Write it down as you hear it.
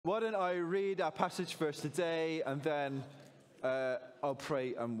Why don't I read our passage for us today, and then I'll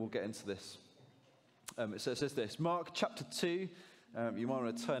pray and we'll get into this. So it says this, Mark chapter 2. You might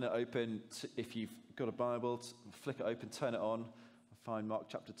want to turn it open if you've got a Bible. Flick it open, turn it on. Find Mark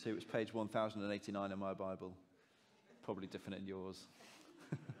chapter 2. It's page 1089 in my Bible. Probably different in yours.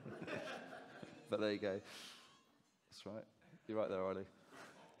 But there you go. That's right. You're right there, Ollie.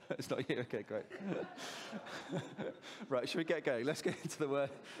 It's not you? Okay, great. Right, should we get going? Let's get into the word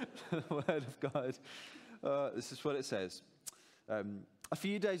of God. This is what it says. A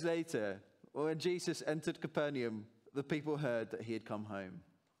few days later, when Jesus entered Capernaum, the people heard that he had come home.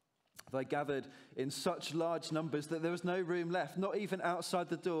 They gathered in such large numbers that there was no room left, not even outside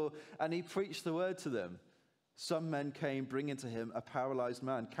the door, and he preached the word to them. Some men came bringing to him a paralyzed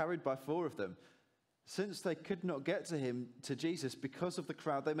man, carried by 4 of them. Since they could not get to Jesus because of the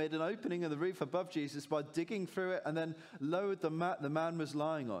crowd, they made an opening in the roof above Jesus by digging through it and then lowered the mat the man was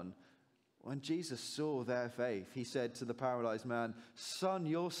lying on. When Jesus saw their faith, he said to the paralyzed man, "Son,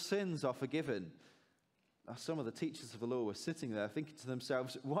 your sins are forgiven." Now, some of the teachers of the law were sitting there thinking to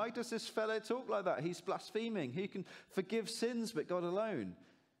themselves, "Why does this fellow talk like that? He's blaspheming. Who can forgive sins but God alone?"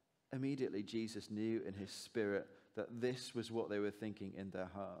 Immediately, Jesus knew in his spirit that this was what they were thinking in their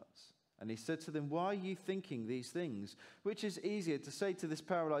hearts. And he said to them, "Why are you thinking these things? Which is easier, to say to this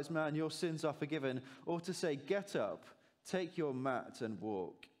paralyzed man, 'Your sins are forgiven,' or to say, 'Get up, take your mat and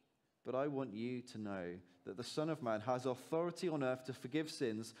walk'? But I want you to know that the Son of Man has authority on earth to forgive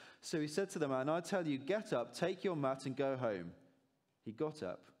sins." So he said to the man, "I tell you, get up, take your mat and go home." He got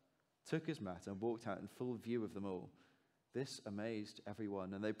up, took his mat and walked out in full view of them all. This amazed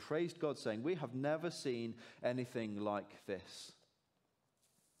everyone, and they praised God, saying, "We have never seen anything like this."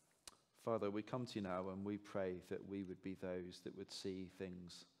 Father, we come to you now and we pray that we would be those that would see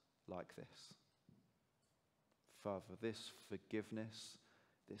things like this. Father, this forgiveness,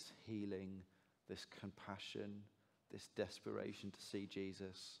 this healing, this compassion, this desperation to see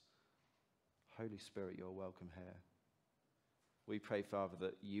Jesus. Holy Spirit, you're welcome here. We pray, Father,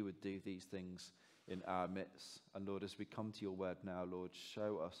 that you would do these things in our midst. And Lord, as we come to your word now, Lord,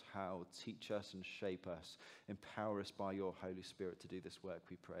 show us how, teach us and shape us, empower us by your Holy Spirit to do this work,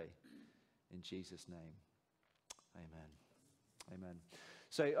 we pray. In Jesus' name, amen. Amen.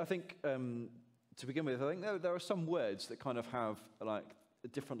 So I think, to begin with, I think there are some words that kind of have like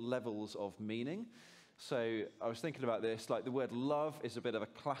different levels of meaning. So I was thinking about this, like the word love is a bit of a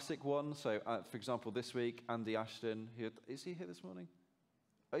classic one. So for example, this week, Andy Ashton, is he here this morning?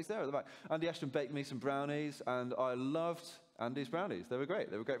 Oh, he's there at the back. Andy Ashton baked me some brownies, and I loved Andy's brownies. They were great.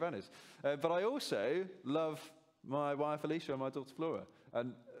 They were great brownies. But I also love my wife, Alicia, and my daughter, Flora.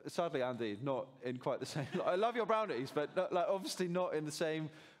 And sadly, Andy, not in quite the same. I love your brownies, but not, like, obviously not in the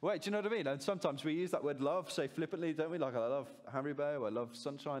same way. Do you know what I mean? And sometimes we use that word love so flippantly, don't we? Like, I love Haribo, I love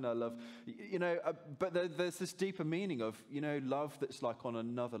sunshine, I love, but there's this deeper meaning of, love that's like on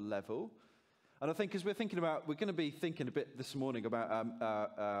another level. And I think as we're going to be thinking a bit this morning about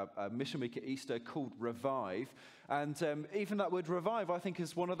a mission week at Easter called Revive. And even that word revive, I think,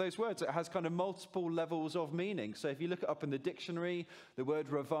 is one of those words. It has kind of multiple levels of meaning. So if you look it up in the dictionary, the word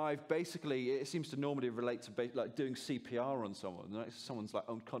revive, basically, it seems to normally relate to like doing CPR on someone. Right? Someone's like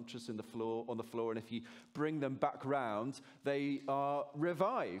unconscious on the floor, and if you bring them back round, they are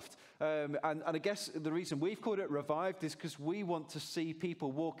revived. And I guess the reason we've called it revived is because we want to see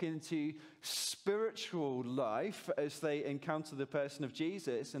people walk into spiritual life as they encounter the person of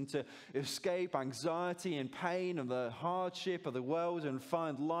Jesus, and to escape anxiety and pain and the hardship of the world and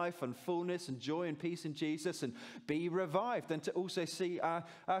find life and fullness and joy and peace in Jesus and be revived, and to also see our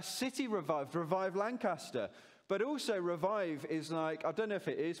city revived, Revive Lancaster. But also Revive is like, I don't know if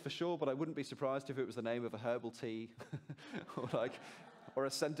it is for sure, but I wouldn't be surprised if it was the name of a herbal tea or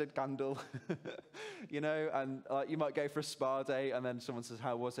a scented candle, and you might go for a spa day and then someone says,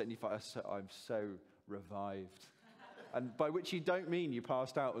 "How was it?" And you find, "I'm so revived." And by which you don't mean you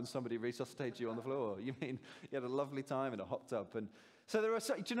passed out and somebody resuscitated you on the floor. You mean you had a lovely time in a hot tub. And so there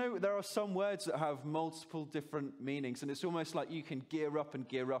are some words that have multiple different meanings, and it's almost like you can gear up and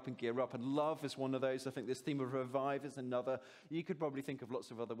gear up and gear up. And love is one of those. I think this theme of revive is another. You could probably think of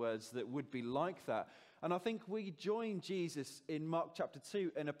lots of other words that would be like that. And I think we join Jesus in Mark chapter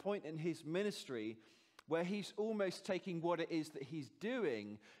 2 in a point in his ministry where he's almost taking what it is that he's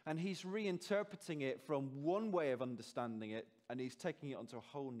doing and he's reinterpreting it from one way of understanding it, and he's taking it onto a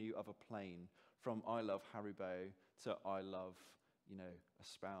whole new other plane, from I love Haribo to I love, a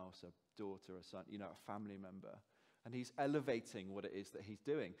spouse, a daughter, a son, a family member. And he's elevating what it is that he's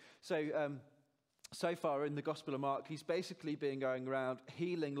doing. So far in the Gospel of Mark, he's basically been going around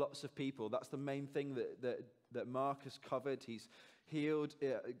healing lots of people. That's the main thing that Mark has covered. healed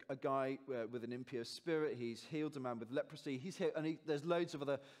a guy with an impure spirit. He's healed a man with leprosy. He's healed, and there's loads of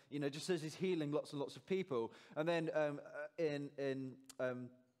other, just says he's healing lots and lots of people. And then in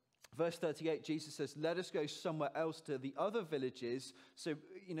verse 38, Jesus says, let us go somewhere else to the other villages. So,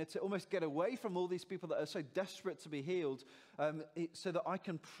 to almost get away from all these people that are so desperate to be healed, so that I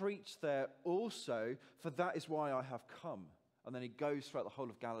can preach there also, for that is why I have come. And then he goes throughout the whole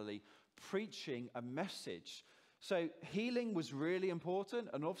of Galilee preaching a message. So healing was really important,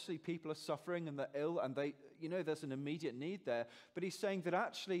 and obviously people are suffering and they're ill, and there's an immediate need there. But he's saying that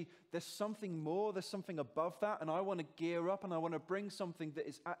actually there's something more, there's something above that, and I want to gear up and I want to bring something that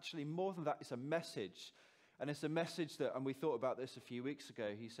is actually more than that. It's a message. And it's a message that, and we thought about this a few weeks ago,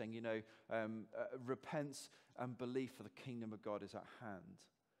 he's saying, repent and believe, for the kingdom of God is at hand.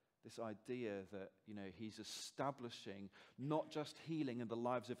 This idea that, he's establishing not just healing in the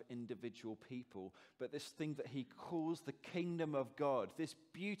lives of individual people, but this thing that he calls the kingdom of God, this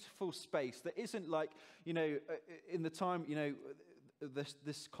beautiful space that isn't like, in the time,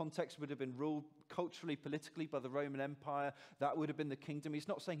 this context would have been ruled culturally, politically by the Roman Empire. That would have been the kingdom. He's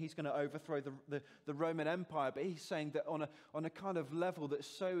not saying he's going to overthrow the Roman Empire, but he's saying that on a kind of level that's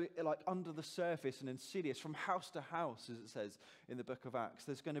so like under the surface and insidious, from house to house, as it says in the book of Acts,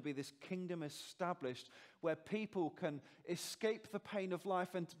 there's going to be this kingdom established where people can escape the pain of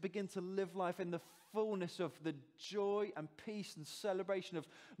life and to begin to live life in the fullness of the joy and peace and celebration of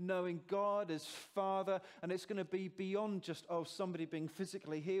knowing God as Father. And it's going to be beyond just, somebody being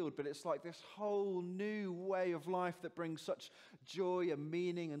physically healed, but it's like this whole new way of life that brings such joy and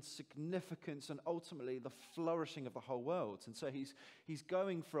meaning and significance and ultimately the flourishing of the whole world. And so he's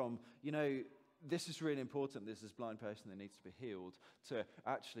going from, this is really important, this is blind person that needs to be healed, to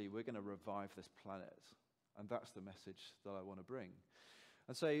actually we're going to revive this planet. And that's the message that I want to bring.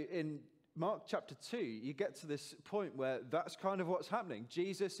 And so in Mark chapter 2, you get to this point where that's kind of what's happening.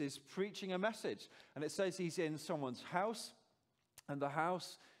 Jesus is preaching a message, and it says he's in someone's house, and the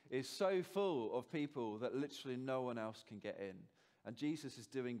house is so full of people that literally no one else can get in. And Jesus is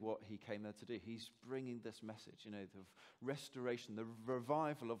doing what he came there to do. He's bringing this message, the restoration, the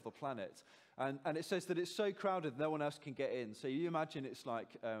revival of the planet. And it says that it's so crowded, no one else can get in. So you imagine it's like,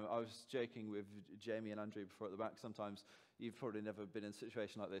 I was joking with Jamie and Andrew before at the back, sometimes you've probably never been in a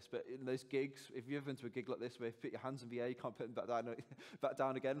situation like this, but in those gigs, if you've ever been to a gig like this where you put your hands in the air, you can't put them back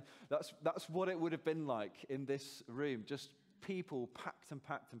down again, that's what it would have been like in this room, just people packed and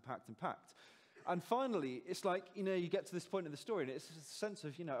packed and packed and packed. And finally, it's like, you get to this point in the story, and it's a sense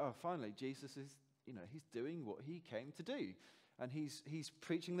of, finally, Jesus is, he's doing what he came to do. And he's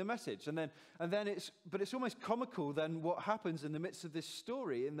preaching the message. And then it's almost comical then what happens in the midst of this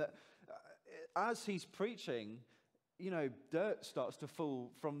story, in that as he's preaching, dirt starts to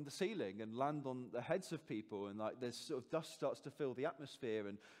fall from the ceiling and land on the heads of people, and like there's sort of dust starts to fill the atmosphere,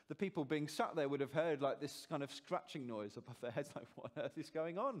 and the people being sat there would have heard like this kind of scratching noise above their heads, like what on earth is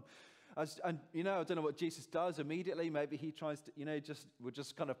going on? I don't know what Jesus does immediately. Maybe he tries to, we'll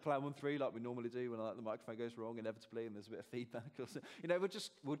just kind of plow on through like we normally do when the microphone goes wrong inevitably and there's a bit of feedback. Or so.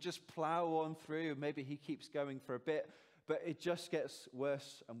 We'll just plow on through. Maybe he keeps going for a bit, but it just gets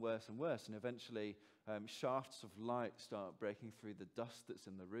worse and worse and worse. And eventually shafts of light start breaking through the dust that's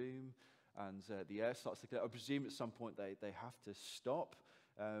in the room, and the air starts to clear. I presume at some point they have to stop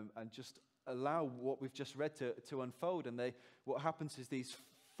and just allow what we've just read to unfold. And what happens is these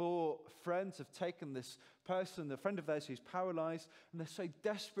 4 friends have taken this person, the friend of theirs who's paralyzed, and they're so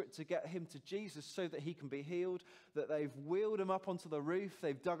desperate to get him to Jesus so that he can be healed that they've wheeled him up onto the roof.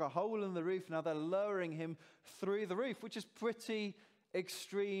 They've dug a hole in the roof. Now they're lowering him through the roof, which is pretty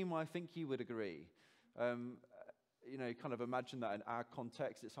extreme, I think you would agree. Kind of imagine that in our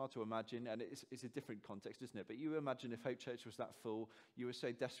context. It's hard to imagine, and it's a different context, isn't it? But you imagine if Hope Church was that full, you were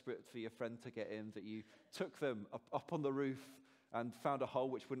so desperate for your friend to get in that you took them up on the roof and found a hole,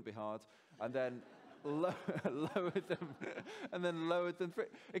 which wouldn't be hard, and then lowered them through.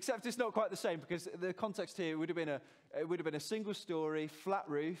 Except it's not quite the same, because the context here would have been a single story, flat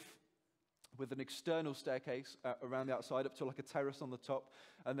roof, with an external staircase around the outside up to like a terrace on the top.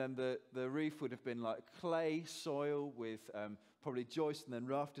 And then the roof would have been like clay soil with probably joists and then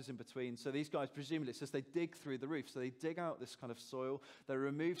rafters in between. So these guys, presumably, it says they dig through the roof. So they dig out this kind of soil. They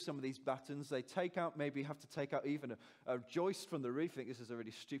remove some of these battens. They maybe have to take out even a joist from the roof. I think this is a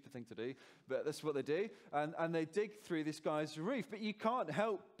really stupid thing to do, but that's what they do. And they dig through this guy's roof. But you can't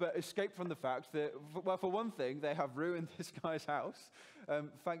help but escape from the fact that, well, for one thing, they have ruined this guy's house.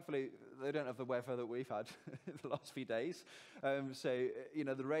 Thankfully, they don't have the weather that we've had the last few days. So,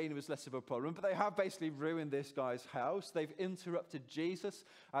 the rain was less of a problem. But they have basically ruined this guy's house. They've interrupted Jesus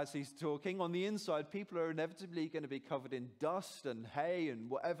as he's talking. On the inside, people are inevitably going to be covered in dust and hay and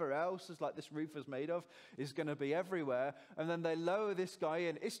whatever else is like this roof is made of is going to be everywhere. And then they lower this guy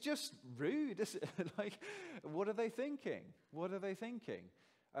in. It's just rude, isn't it? Like, what are they thinking? What are they thinking?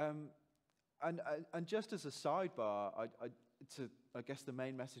 And just as a sidebar, I guess the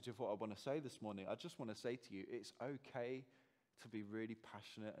main message of what I want to say this morning, I just want to say to you, it's okay to be really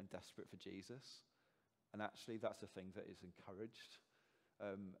passionate and desperate for Jesus. And actually, that's a thing that is encouraged.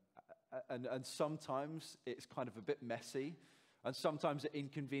 And sometimes it's kind of a bit messy. And sometimes it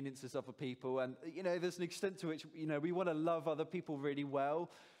inconveniences other people. And, there's an extent to which, we want to love other people really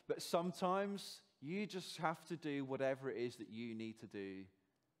well. But sometimes you just have to do whatever it is that you need to do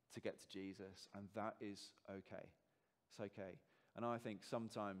to get to Jesus. And that is okay. It's okay. And I think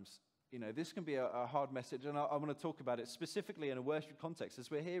sometimes, this can be a hard message. And I want to talk about it specifically in a worship context as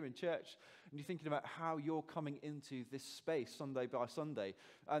we're here in church. And you're thinking about how you're coming into this space Sunday by Sunday.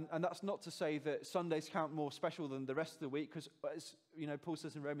 And that's not to say that Sundays count more special than the rest of the week. Because, as Paul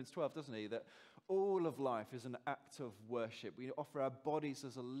says in Romans 12, doesn't he? That all of life is an act of worship. We offer our bodies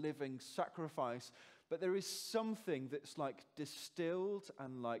as a living sacrifice. But there is something that's like distilled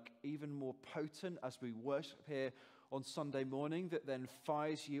and like even more potent as we worship here on Sunday morning that then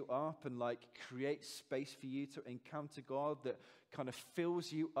fires you up and like creates space for you to encounter God, that kind of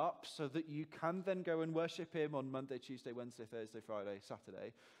fills you up so that you can then go and worship him on Monday, Tuesday, Wednesday, Thursday, Friday,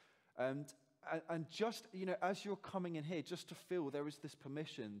 Saturday. And just, as you're coming in here, just to feel there is this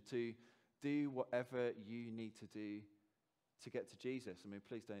permission to do whatever you need to do to get to Jesus. I mean,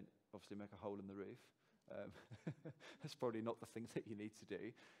 please don't obviously make a hole in the roof. That's probably not the thing that you need to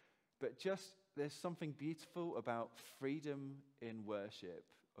do. But just, there's something beautiful about freedom in worship,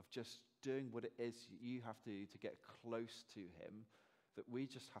 of just doing what it is you have to do to get close to him, that we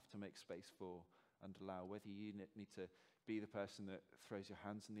just have to make space for and allow. Whether you need to be the person that throws your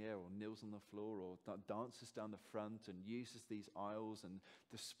hands in the air or kneels on the floor or dances down the front and uses these aisles and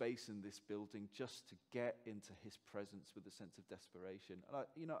the space in this building just to get into his presence with a sense of desperation.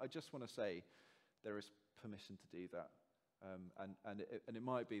 And I just want to say there is permission to do that. And it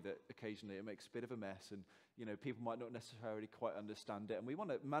might be that occasionally it makes a bit of a mess and, people might not necessarily quite understand it. And we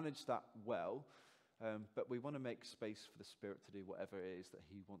want to manage that well, but we want to make space for the Spirit to do whatever it is that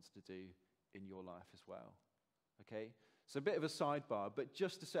he wants to do in your life as well. Okay? So a bit of a sidebar, but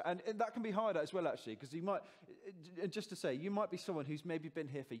just to say, and that can be hard as well, actually, because just to say, you might be someone who's maybe been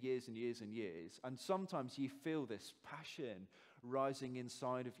here for years and years and years, and sometimes you feel this passion rising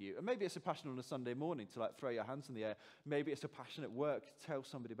inside of you. And maybe it's a passion on a Sunday morning to like throw your hands in the air. Maybe it's a passion at work to tell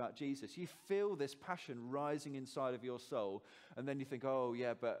somebody about Jesus. You feel this passion rising inside of your soul, and then you think, oh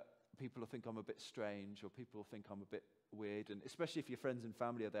yeah, but people will think I'm a bit strange, or people will think I'm a bit weird. And especially if your friends and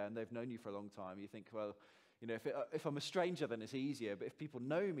family are there and they've known you for a long time, you think, well, if I'm a stranger, then it's easier. But if people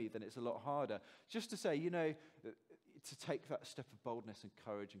know me, then it's a lot harder. Just to say, to take that step of boldness and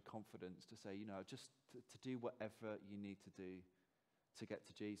courage and confidence to say, just to do whatever you need to do to get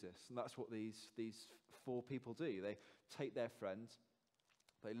to Jesus. And that's what these four people do. They take their friend,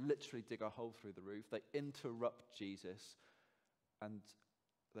 they literally dig a hole through the roof, they interrupt Jesus, and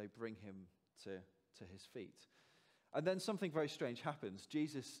they bring him to his feet. And then something very strange happens.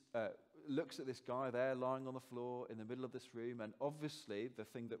 Jesus looks at this guy there lying on the floor in the middle of this room, and obviously the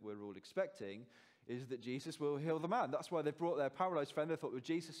thing that we're all expecting is that Jesus will heal the man. That's why they brought their paralyzed friend. They thought, well,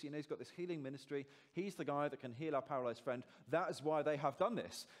 Jesus, he's got this healing ministry. He's the guy that can heal our paralyzed friend. That is why they have done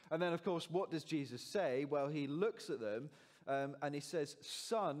this. And then, of course, what does Jesus say? Well, he looks at them and he says,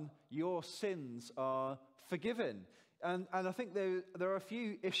 son, your sins are forgiven. And I think there are a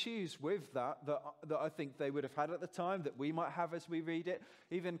few issues with that I think they would have had at the time, that we might have as we read it,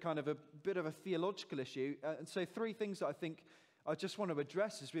 even kind of a bit of a theological issue. And so three things that I think I just want to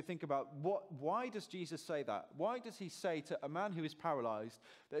address as we think about why does Jesus say that? Why does he say to a man who is paralyzed,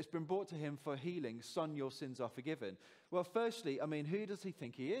 that has been brought to him for healing, son, your sins are forgiven? Well, firstly, who does he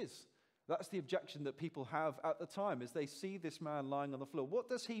think he is? That's the objection that people have at the time as they see this man lying on the floor. What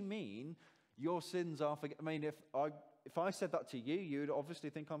does he mean, your sins are forgiven? If I said that to you, you would obviously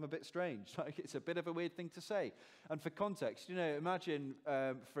think I'm a bit strange. Like, it's a bit of a weird thing to say. And for context, imagine,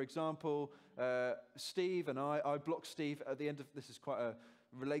 for example, Steve and I blocked Steve at the end of, this is quite a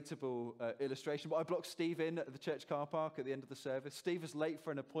relatable illustration, but I blocked Steve in at the church car park at the end of the service. Steve is late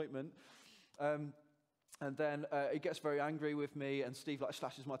for an appointment. And then he gets very angry with me, and Steve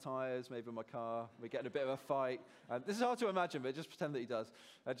slashes my tires, maybe my car. We get in a bit of a fight. This is hard to imagine, but just pretend that he does.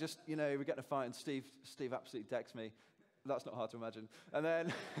 We get in a fight, and Steve absolutely decks me. That's not hard to imagine. And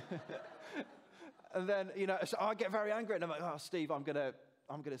then, and then, so I get very angry, and I'm like, oh, Steve, I'm gonna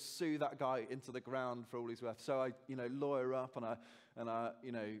sue that guy into the ground for all he's worth. So I, lawyer up, and I,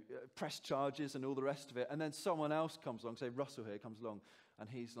 press charges and all the rest of it. And then someone else comes along, say Russell here comes along, and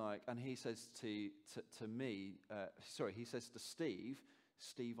he's like, and he says to me, he says to Steve,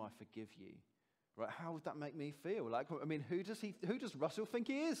 I forgive you. Right, how would that make me feel? Like, I mean, who does Russell think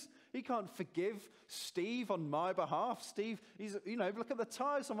he is? He can't forgive Steve on my behalf. Steve, he's, look at the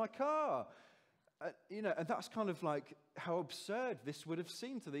tires on my car. And that's kind of like how absurd this would have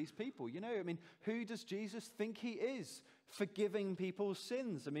seemed to these people. I mean, who does Jesus think he is, forgiving people's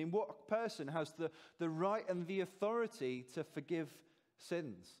sins? I mean, what person has the right and the authority to forgive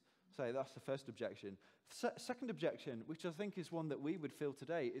sins? So that's the first objection. Second objection, which I think is one that we would feel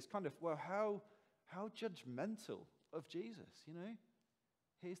today, is kind of, well, how judgmental of Jesus,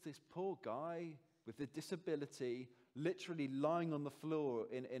 Here's this poor guy with a disability, literally lying on the floor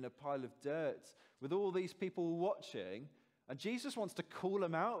in a pile of dirt with all these people watching, and Jesus wants to call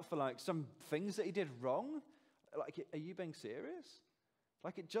him out for like some things that he did wrong. Like, are you being serious?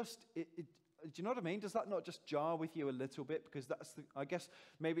 Like, do you know what I mean? Does that not just jar with you a little bit? Because I guess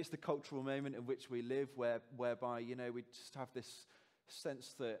maybe it's the cultural moment in which we live whereby, we just have this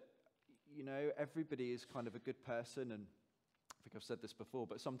sense that, everybody is kind of a good person. And I think I've said this before,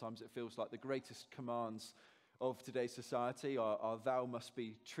 but sometimes it feels like the greatest commands of today's society are thou must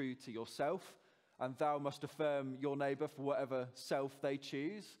be true to yourself, and thou must affirm your neighbor for whatever self they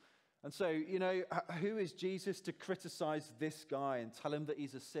choose. And so, who is Jesus to criticize this guy and tell him that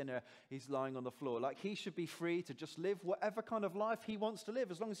he's a sinner, he's lying on the floor? Like, he should be free to just live whatever kind of life he wants to live,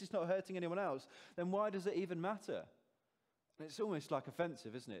 as long as he's not hurting anyone else. Then why does it even matter? And it's almost like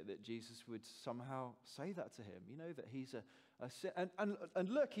offensive, isn't it, that Jesus would somehow say that to him, that he's and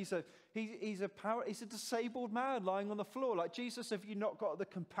look, he's a disabled man lying on the floor. Like, Jesus, have you not got the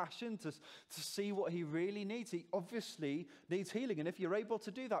compassion to see what he really needs? He obviously needs healing. And if you're able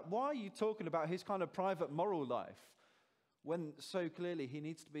to do that, why are you talking about his kind of private moral life when so clearly he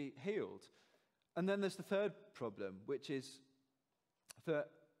needs to be healed? And then there's the third problem, which is that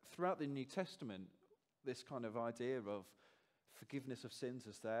throughout the New Testament, this kind of idea of forgiveness of sins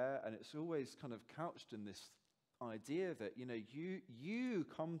is there, and it's always kind of couched in this idea that, you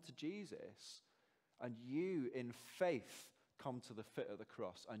come to Jesus and you in faith come to the foot of the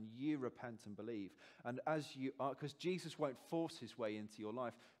cross and you repent and believe. And as you are, because Jesus won't force his way into your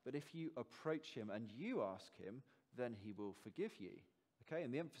life, but if you approach him and you ask him, then he will forgive you. Okay,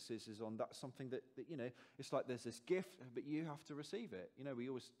 and the emphasis is on that, something that it's like there's this gift, but you have to receive it. We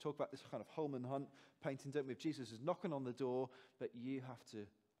always talk about this kind of Holman Hunt painting, don't we? If Jesus is knocking on the door, but you have to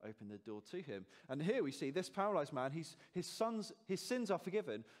open the door to him. And here we see this paralyzed man, his sins are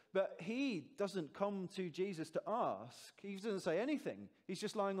forgiven, but he doesn't come to Jesus to ask. He doesn't say anything. He's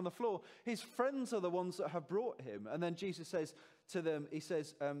just lying on the floor. His friends are the ones that have brought him. And then Jesus says to them, he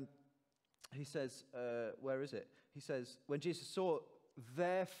says, where is it? He says, when Jesus saw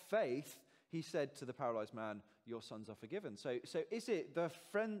their faith, he said to the paralyzed man, your sons are forgiven. So is it the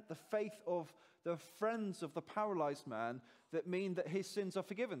faith of the friends of the paralyzed man that mean that his sins are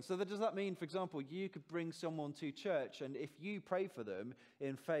forgiven? So does that mean, for example, you could bring someone to church, and if you pray for them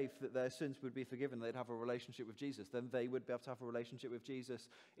in faith that their sins would be forgiven, they'd have a relationship with Jesus, then they would be able to have a relationship with Jesus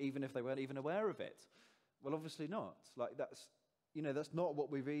even if they weren't even aware of it? Well, obviously not. Like, that's not what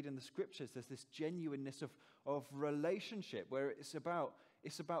we read in the scriptures. There's this genuineness of relationship where it's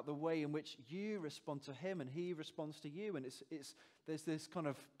about the way in which you respond to him and he responds to you. And there's this kind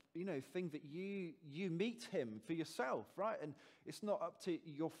of, thing that you meet him for yourself, right? And it's not up to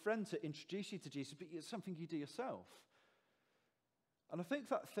your friend to introduce you to Jesus, but it's something you do yourself. And I think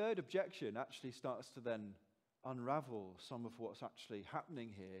that third objection actually starts to then unravel some of what's actually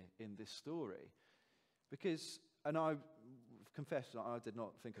happening here in this story. Because, and I confess that I did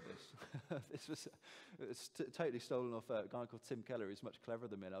not think of this. It's totally stolen off a guy called Tim Keller, who's much cleverer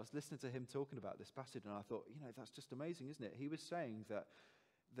than me. And I was listening to him talking about this passage, and I thought, that's just amazing, isn't it? He was saying that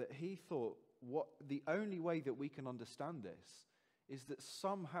he thought the only way that we can understand this is that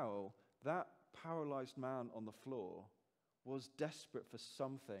somehow that paralyzed man on the floor was desperate for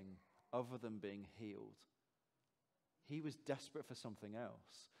something other than being healed. He was desperate for something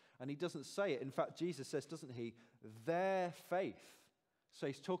else. And he doesn't say it. In fact, Jesus says, doesn't he, their faith. So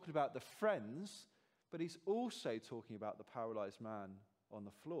he's talking about the friends, but he's also talking about the paralyzed man on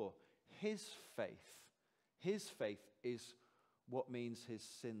the floor. His faith is what means his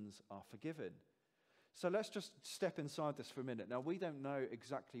sins are forgiven. So let's just step inside this for a minute. Now, we don't know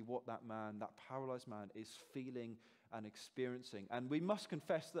exactly what that paralyzed man, is feeling and experiencing. And we must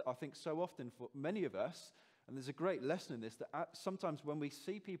confess that I think so often for many of us, And there's a great lesson in this, that sometimes when we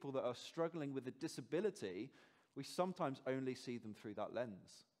see people that are struggling with a disability, we sometimes only see them through that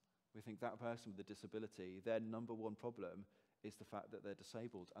lens. We think that person with a disability, their number one problem is the fact that they're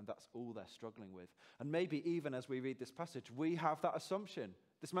disabled, and that's all they're struggling with. And maybe even as we read this passage, we have that assumption.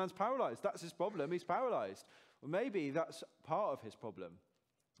 This man's paralyzed. That's his problem. He's paralyzed. Well, maybe that's part of his problem.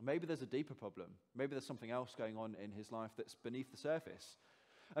 Maybe there's a deeper problem. Maybe there's something else going on in his life that's beneath the surface.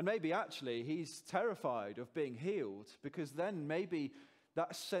 And maybe actually he's terrified of being healed, because then maybe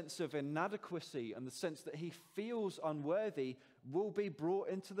that sense of inadequacy and the sense that he feels unworthy will be brought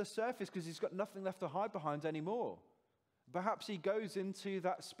into the surface because he's got nothing left to hide behind anymore. Perhaps he goes into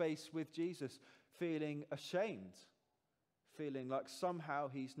that space with Jesus feeling ashamed, feeling like somehow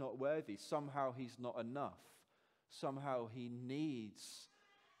he's not worthy, somehow he's not enough, somehow he needs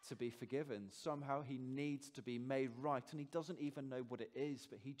to be forgiven, somehow he needs to be made right, and he doesn't even know what it is,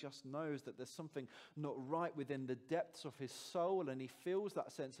 but he just knows that there's something not right within the depths of his soul, and he feels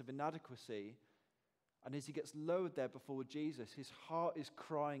that sense of inadequacy. And as he gets lowered there before Jesus, his heart is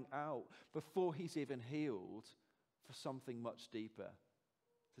crying out before he's even healed for something much deeper.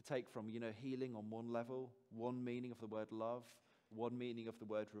 To take from, healing on one level, one meaning of the word love, one meaning of the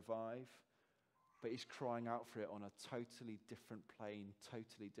word revive, but he's crying out for it on a totally different plane,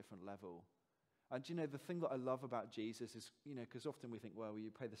 totally different level. And the thing that I love about Jesus is, because often we think, well,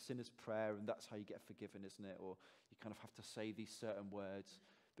 you pray the sinner's prayer and that's how you get forgiven, isn't it? Or you kind of have to say these certain words.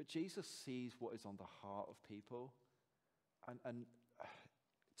 But Jesus sees what is on the heart of people. And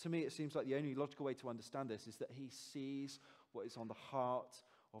to me, it seems like the only logical way to understand this is that he sees what is on the heart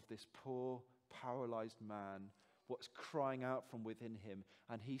of this poor, paralyzed man, what's crying out from within him,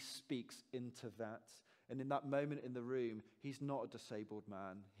 and he speaks into that. And in that moment in the room, he's not a disabled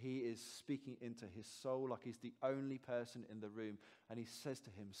man. He is speaking into his soul like he's the only person in the room. And he says to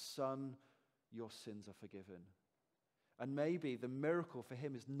him, "Son, your sins are forgiven." And maybe the miracle for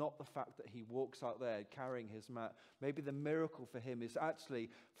him is not the fact that he walks out there carrying his mat. Maybe the miracle for him is actually,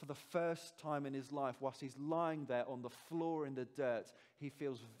 for the first time in his life, whilst he's lying there on the floor in the dirt, he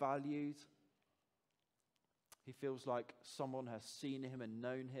feels valued. He feels like someone has seen him and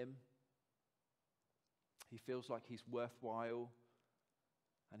known him. He feels like he's worthwhile.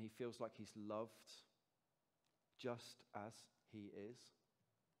 And he feels like he's loved just as he is.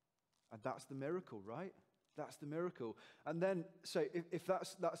 And that's the miracle, right? That's the miracle. And then, so if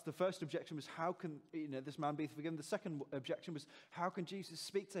that's the first objection was, how can this man be forgiven? The second objection was, how can Jesus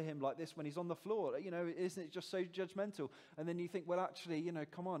speak to him like this when he's on the floor? Isn't it just so judgmental? And then you think, well, actually,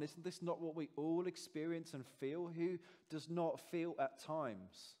 come on, isn't this not what we all experience and feel? Who does not feel at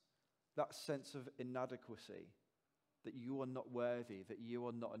times that sense of inadequacy, that you are not worthy, that you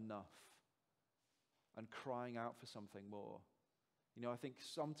are not enough, and crying out for something more? I think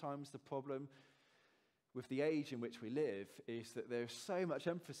sometimes the problem with the age in which we live is that there's so much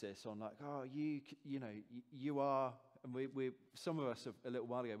emphasis on you are, and we some of us a little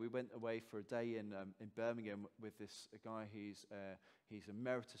while ago, we went away for a day in Birmingham with this guy he's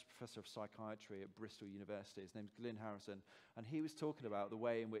emeritus professor of psychiatry at Bristol University. His name's Glyn Harrison, and he was talking about the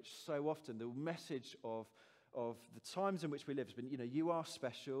way in which so often the message of the times in which we live has been, you are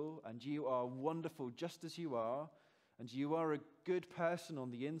special and you are wonderful just as you are. And you are a good person on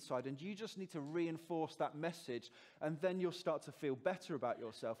the inside, and you just need to reinforce that message, and then you'll start to feel better about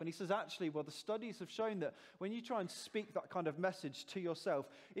yourself. And he says, actually, well, the studies have shown that when you try and speak that kind of message to yourself,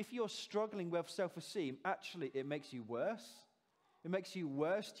 if you're struggling with self-esteem, actually, it makes you worse. It makes you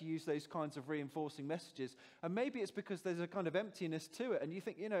worse to use those kinds of reinforcing messages. And maybe it's because there's a kind of emptiness to it, and you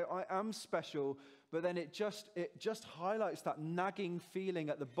think, I am special, but then it just highlights that nagging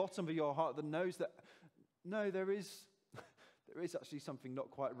feeling at the bottom of your heart that knows that, no, there is actually something not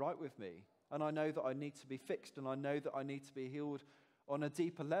quite right with me. And I know that I need to be fixed, and I know that I need to be healed on a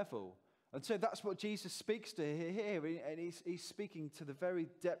deeper level. And so that's what Jesus speaks to here. And he's speaking to the very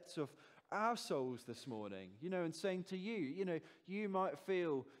depths of our souls this morning, and saying to you, you might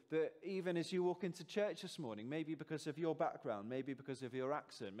feel that even as you walk into church this morning, maybe because of your background, maybe because of your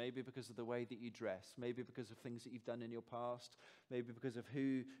accent, maybe because of the way that you dress, maybe because of things that you've done in your past, maybe because of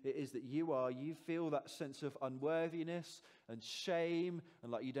who it is that you are, you feel that sense of unworthiness and shame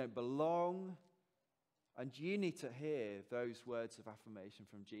and like you don't belong. And you need to hear those words of affirmation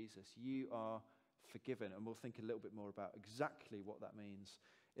from Jesus. You are forgiven. And we'll think a little bit more about exactly what that means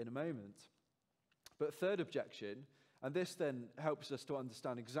in a moment. But third objection, And this then helps us to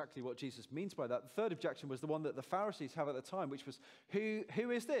understand exactly what Jesus means by that. The third objection was the one that the Pharisees have at the time, which was,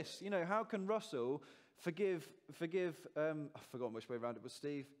 who is this? You know, how can Russell forgive, I've forgotten which way around it was,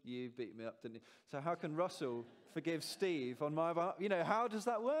 Steve. You beat me up, didn't you? So how can Russell forgive Steve on my behalf? You know, how does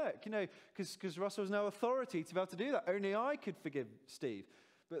that work? You know, because Russell has no authority to be able to do that. Only I could forgive Steve.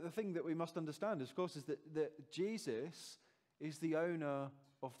 But the thing that we must understand, of course, is that Jesus is the owner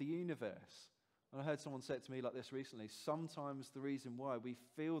of the universe. And I heard someone say it to me like this recently. Sometimes the reason why we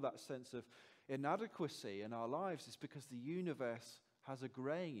feel that sense of inadequacy in our lives is because the universe has a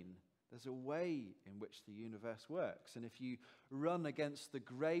grain. There's a way in which the universe works. And if you run against the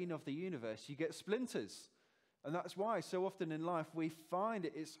grain of the universe, you get splinters. And that's why so often in life we find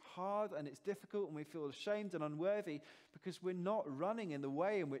it's hard and it's difficult and we feel ashamed and unworthy because we're not running in the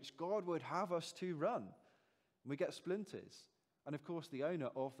way in which God would have us to run. We get splinters. And of course, the owner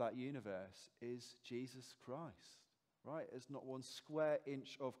of that universe is Jesus Christ, right? There's not one square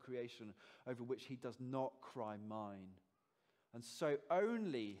inch of creation over which he does not cry mine. And so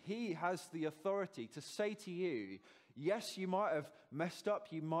only he has the authority to say to you, yes, you might have messed up,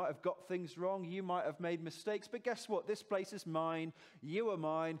 you might have got things wrong, you might have made mistakes, but guess what? This place is mine, you are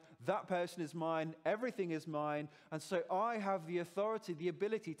mine, that person is mine, everything is mine. And so I have the authority, the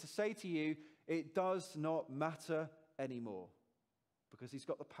ability to say to you, it does not matter anymore. Because he's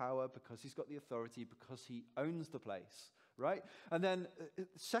got the power, because he's got the authority, because he owns the place, right? And then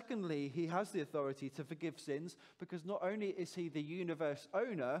secondly, he has the authority to forgive sins because not only is he the universe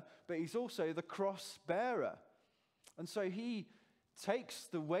owner, but he's also the cross bearer. And so he takes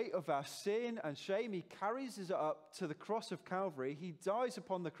the weight of our sin and shame, he carries it up to the cross of Calvary, he dies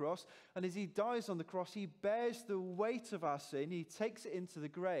upon the cross, and as he dies on the cross, he bears the weight of our sin, he takes it into the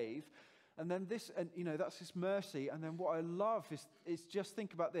grave. And then this, and you know, that's his mercy. And then what I love is just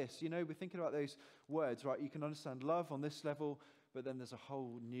think about this. You know, we're thinking about those words, right? You can understand love on this level, but then there's a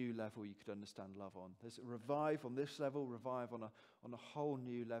whole new level you could understand love on. There's a revive on this level, revive on a whole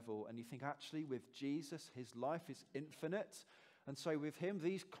new level. And you think actually with Jesus, his life is infinite. And so with him,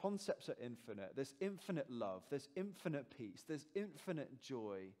 these concepts are infinite. There's infinite love. There's infinite peace. There's infinite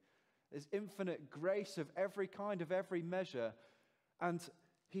joy. There's infinite grace of every kind, of every measure. And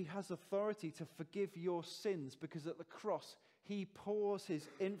he has authority to forgive your sins because at the cross, he pours his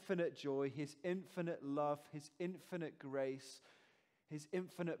infinite joy, his infinite love, his infinite grace, his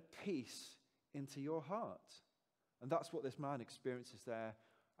infinite peace into your heart. And that's what this man experiences there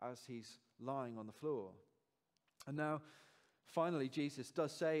as he's lying on the floor. And now, finally, Jesus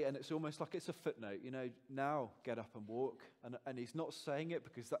does say, and it's almost like it's a footnote, you know, now get up and walk. And he's not saying it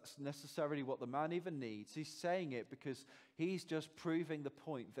because that's necessarily what the man even needs. He's saying it because he's just proving the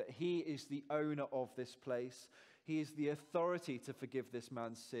point that he is the owner of this place. He is the authority to forgive this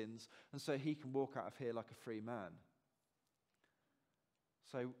man's sins. And so he can walk out of here like a free man.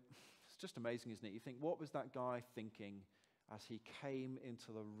 So it's just amazing, isn't it? You think, what was that guy thinking as he came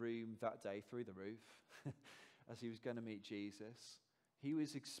into the room that day through the roof? As he was going to meet Jesus, he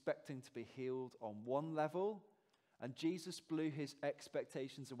was expecting to be healed on one level, and Jesus blew his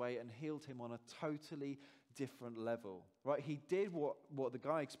expectations away and healed him on a totally different level. Right? He did what the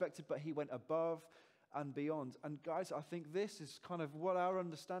guy expected, but he went above and beyond. And guys, I think this is kind of what our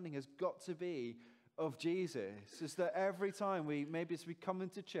understanding has got to be of Jesus, is that every time maybe as we come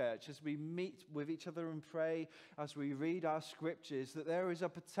into church, as we meet with each other and pray, as we read our scriptures, that there is a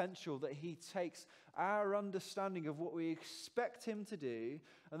potential that he takes our understanding of what we expect him to do,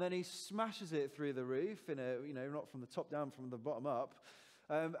 and then he smashes it through the roof not from the top down, from the bottom up.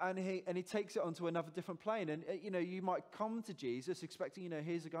 And he takes it onto another different plane. And, you might come to Jesus expecting,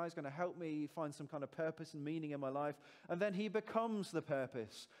 here's a guy who's going to help me find some kind of purpose and meaning in my life. And then he becomes the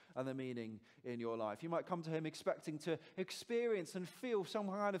purpose and the meaning in your life. You might come to him expecting to experience and feel some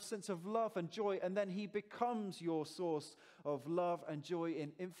kind of sense of love and joy. And then he becomes your source of love and joy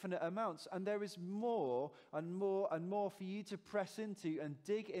in infinite amounts. And there is more and more and more for you to press into and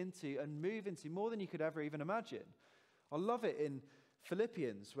dig into and move into, more than you could ever even imagine. I love it in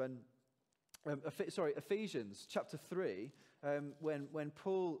Ephesians chapter 3, when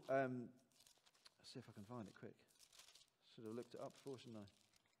Paul, let's see if I can find it quick. Should have looked it up before, shouldn't I?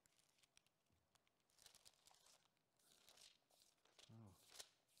 Oh,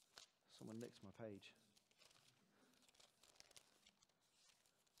 someone nicked my page.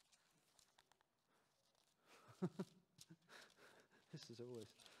 This is always,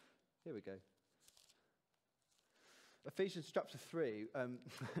 here we go. Ephesians chapter 3,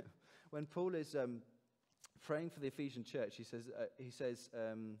 when Paul is praying for the Ephesian church, he says,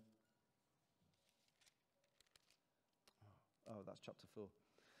 that's chapter 4.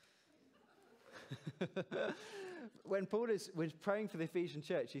 When Paul is praying for the Ephesian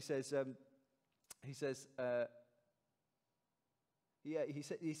church, he says,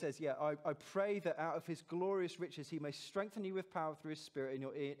 I pray that out of his glorious riches he may strengthen you with power through his Spirit in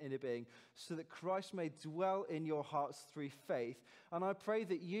your inner being, so that Christ may dwell in your hearts through faith. And I pray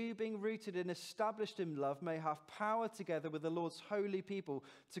that you, being rooted and established in love, may have power together with the Lord's holy people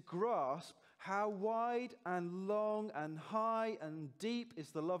to grasp how wide and long and high and deep is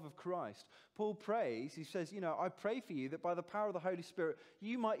the love of Christ. Paul prays, he says, I pray for you that by the power of the Holy Spirit,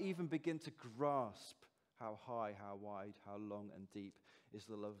 you might even begin to grasp how high, how wide, how long and deep is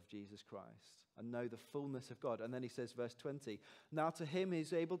the love of Jesus Christ, and know the fullness of God. And then he says, verse 20, now to him who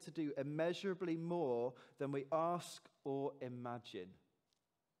is able to do immeasurably more than we ask or imagine,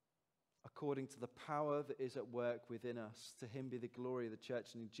 according to the power that is at work within us. To him be the glory of the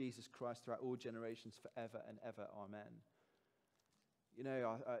church and in Jesus Christ throughout all generations, forever and ever. Amen.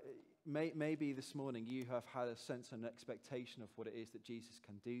 Maybe this morning you have had a sense and expectation of what it is that Jesus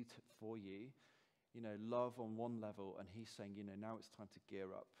can do for you. Love on one level, and he's saying, now it's time to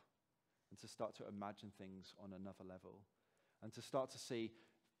gear up and to start to imagine things on another level and to start to see,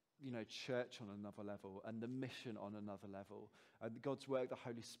 church on another level and the mission on another level and God's work, the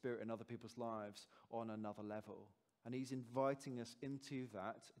Holy Spirit in other people's lives on another level. And he's inviting us into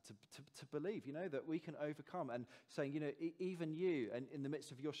that to believe, that we can overcome and saying, even you, and in the midst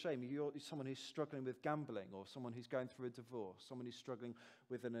of your shame, you're someone who's struggling with gambling or someone who's going through a divorce, someone who's struggling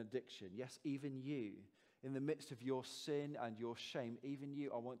with an addiction. Yes, even you, in the midst of your sin and your shame, even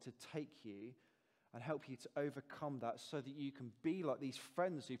you, I want to take you and help you to overcome that so that you can be like these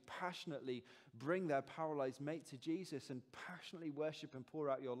friends who passionately bring their paralyzed mate to Jesus and passionately worship and pour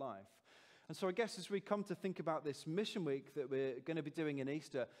out your life. And so I guess as we come to think about this mission week that we're going to be doing in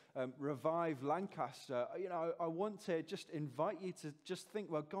Easter, Revive Lancaster, I want to just invite you to just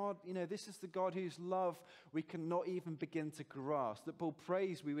think, well, God, this is the God whose love we cannot even begin to grasp. That Paul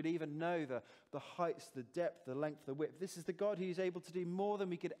prays we would even know the heights, the depth, the length, the width. This is the God who's able to do more than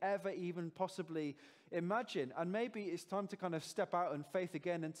we could ever even possibly imagine. And maybe it's time to kind of step out in faith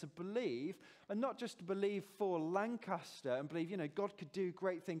again and to believe, and not just to believe for Lancaster and believe, God could do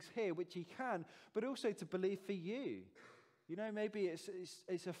great things here, which he can, but also to believe for you. Maybe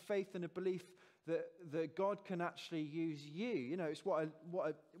it's a faith and a belief that God can actually use you. It's what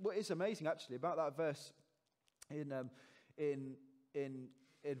is amazing actually about that verse in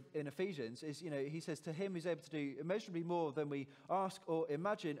Ephesians is, he says, to him who's able to do immeasurably more than we ask or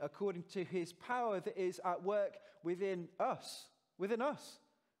imagine, according to his power that is at work within us.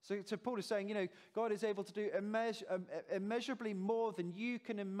 So Paul is saying, God is able to do immeasurably more than you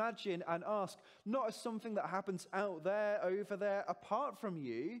can imagine and ask, not as something that happens out there, over there, apart from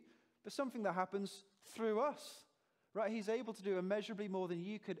you, but something that happens through us, right? He's able to do immeasurably more than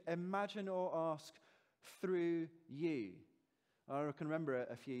you could imagine or ask through you. I can remember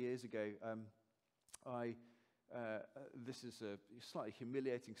a few years ago, this is a slightly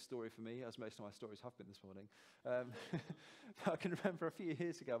humiliating story for me, as most of my stories have been this morning. I can remember a few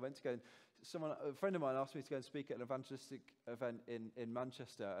years ago, I went to go and a friend of mine asked me to go and speak at an evangelistic event in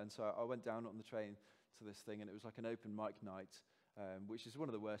Manchester, and so I went down on the train to this thing, and it was like an open mic night, which is one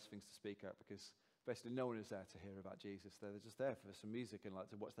of the worst things to speak at, because basically no one is there to hear about Jesus. They're just there for some music and like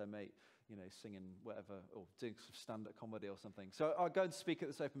to watch their mate, singing whatever, or doing some stand-up comedy or something. So I go and speak at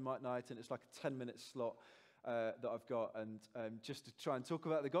this open mic night, and it's like a 10-minute slot that I've got, and just to try and talk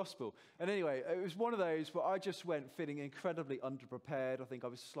about the gospel. And anyway, it was one of those where I just went feeling incredibly underprepared. I think I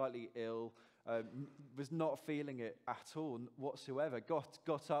was slightly ill, was not feeling it at all whatsoever. Got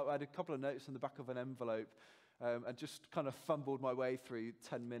up, I had a couple of notes on the back of an envelope, and just kind of fumbled my way through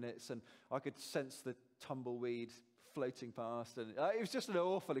 10 minutes, and I could sense the tumbleweed floating past, and it was just an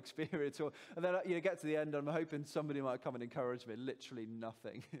awful experience. And then get to the end, and I'm hoping somebody might come and encourage me. Literally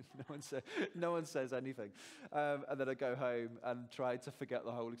nothing. no one says anything. And then I go home and try to forget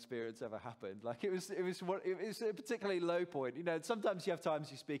the whole experience ever happened. Like it was a particularly low point. Sometimes you have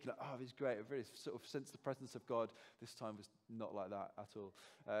times you speak, like, oh, it was great. I've really sort of sensed the presence of God. This time was not like that at all.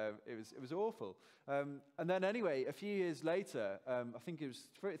 It was awful. And then anyway, a few years later, I think it was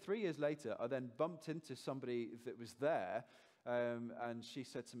 3 years later, I then bumped into somebody that was there, and she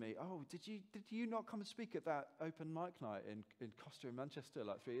said to me, oh, did you not come and speak at that open mic night in Costa in Manchester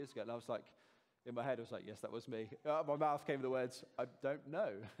like 3 years ago? And I was like, in my head, I was like, yes, that was me. Out of my mouth came the words, I don't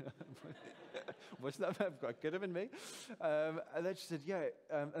know. Could have been me. And then she said, yeah.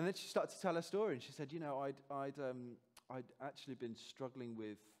 And then she started to tell her story, and she said, I'd actually been struggling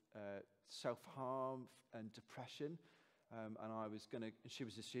with self-harm and depression, and she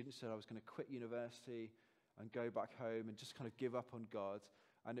was a student, so I was going to quit university and go back home and just kind of give up on God.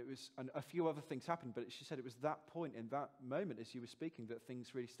 And a few other things happened, but she said it was that point in that moment as you were speaking that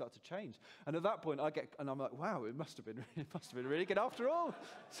things really started to change. And at that point I'm like, wow, it must have been really good after all.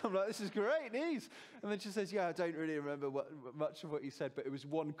 So I'm like, this is great news. And then she says, yeah, I don't really remember much of what you said, but it was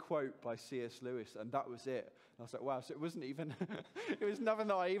one quote by C.S. Lewis, and that was it. And I was like, wow, so it wasn't even, it was nothing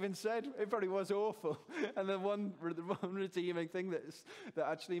that I even said. It probably was awful. And the one redeeming thing that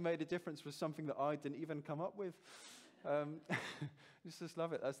actually made a difference was something that I didn't even come up with. I just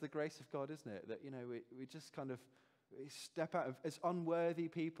love it. That's the grace of God, isn't it? That, we just kind of we step out of, as unworthy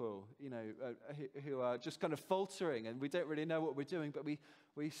people, who are just kind of faltering and we don't really know what we're doing, but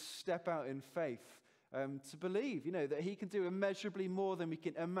we step out in faith to believe, that he can do immeasurably more than we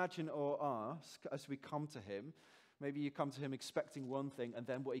can imagine or ask as we come to him. Maybe you come to him expecting one thing, and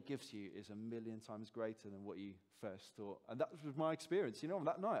then what he gives you is 1,000,000 times greater than what you first thought. And that was my experience. On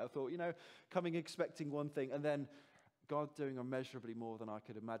that night I thought, coming expecting one thing, and then God doing immeasurably more than I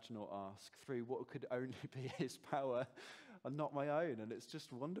could imagine or ask through what could only be his power and not my own. And it's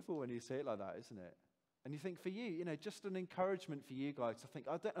just wonderful when you say it like that, isn't it? And you think for you, just an encouragement for you guys to think,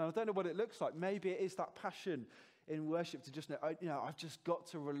 I don't know what it looks like. Maybe it is that passion in worship to just know, I've just got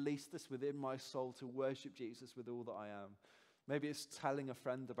to release this within my soul to worship Jesus with all that I am. Maybe it's telling a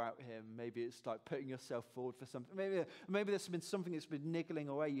friend about him. Maybe it's like putting yourself forward for something. Maybe there's been something that's been niggling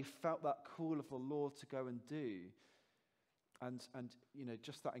away. You felt that call of the Lord to go and do. And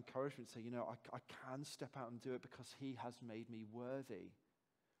just that encouragement to say, I can step out and do it because he has made me worthy.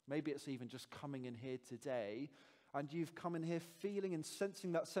 Maybe it's even just coming in here today and you've come in here feeling and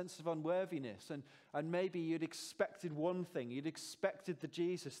sensing that sense of unworthiness. And maybe you'd expected one thing. You'd expected the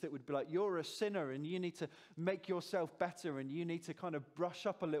Jesus that would be like, you're a sinner and you need to make yourself better and you need to kind of brush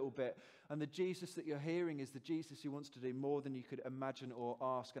up a little bit. And the Jesus that you're hearing is the Jesus who wants to do more than you could imagine or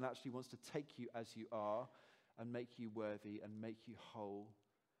ask and actually wants to take you as you are and make you worthy and make you whole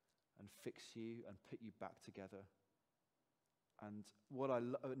and fix you and put you back together. And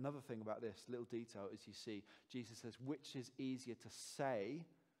another thing about this little detail is you see, Jesus says, which is easier to say,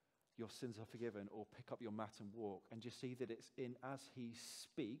 your sins are forgiven, or pick up your mat and walk? And you see that it's in as he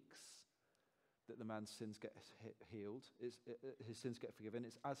speaks that the man's sins get healed. His sins get forgiven.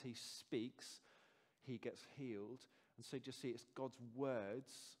 It's as he speaks, he gets healed. And so just see, it's God's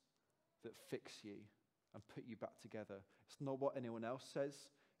words that fix you and put you back together. It's not what anyone else says.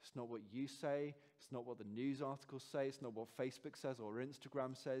 It's not what you say. It's not what the news articles say. It's not what Facebook says or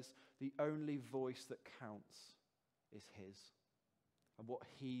Instagram says. The only voice that counts is his and what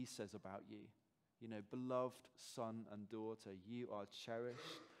he says about you. Beloved son and daughter, you are cherished.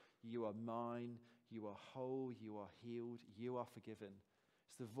 You are mine. You are whole. You are healed. You are forgiven.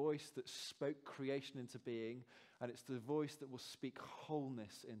 It's the voice that spoke creation into being, and it's the voice that will speak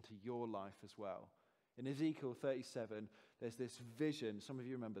wholeness into your life as well. In Ezekiel 37, there's this vision. Some of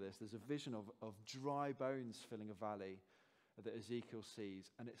you remember this. There's a vision of dry bones filling a valley that Ezekiel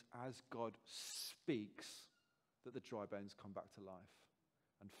sees. And it's as God speaks that the dry bones come back to life.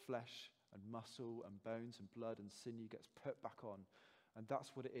 And flesh and muscle and bones and blood and sinew gets put back on. And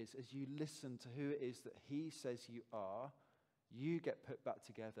that's what it is. As you listen to who it is that he says you are, you get put back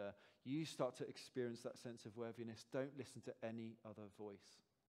together. You start to experience that sense of worthiness. Don't listen to any other voice.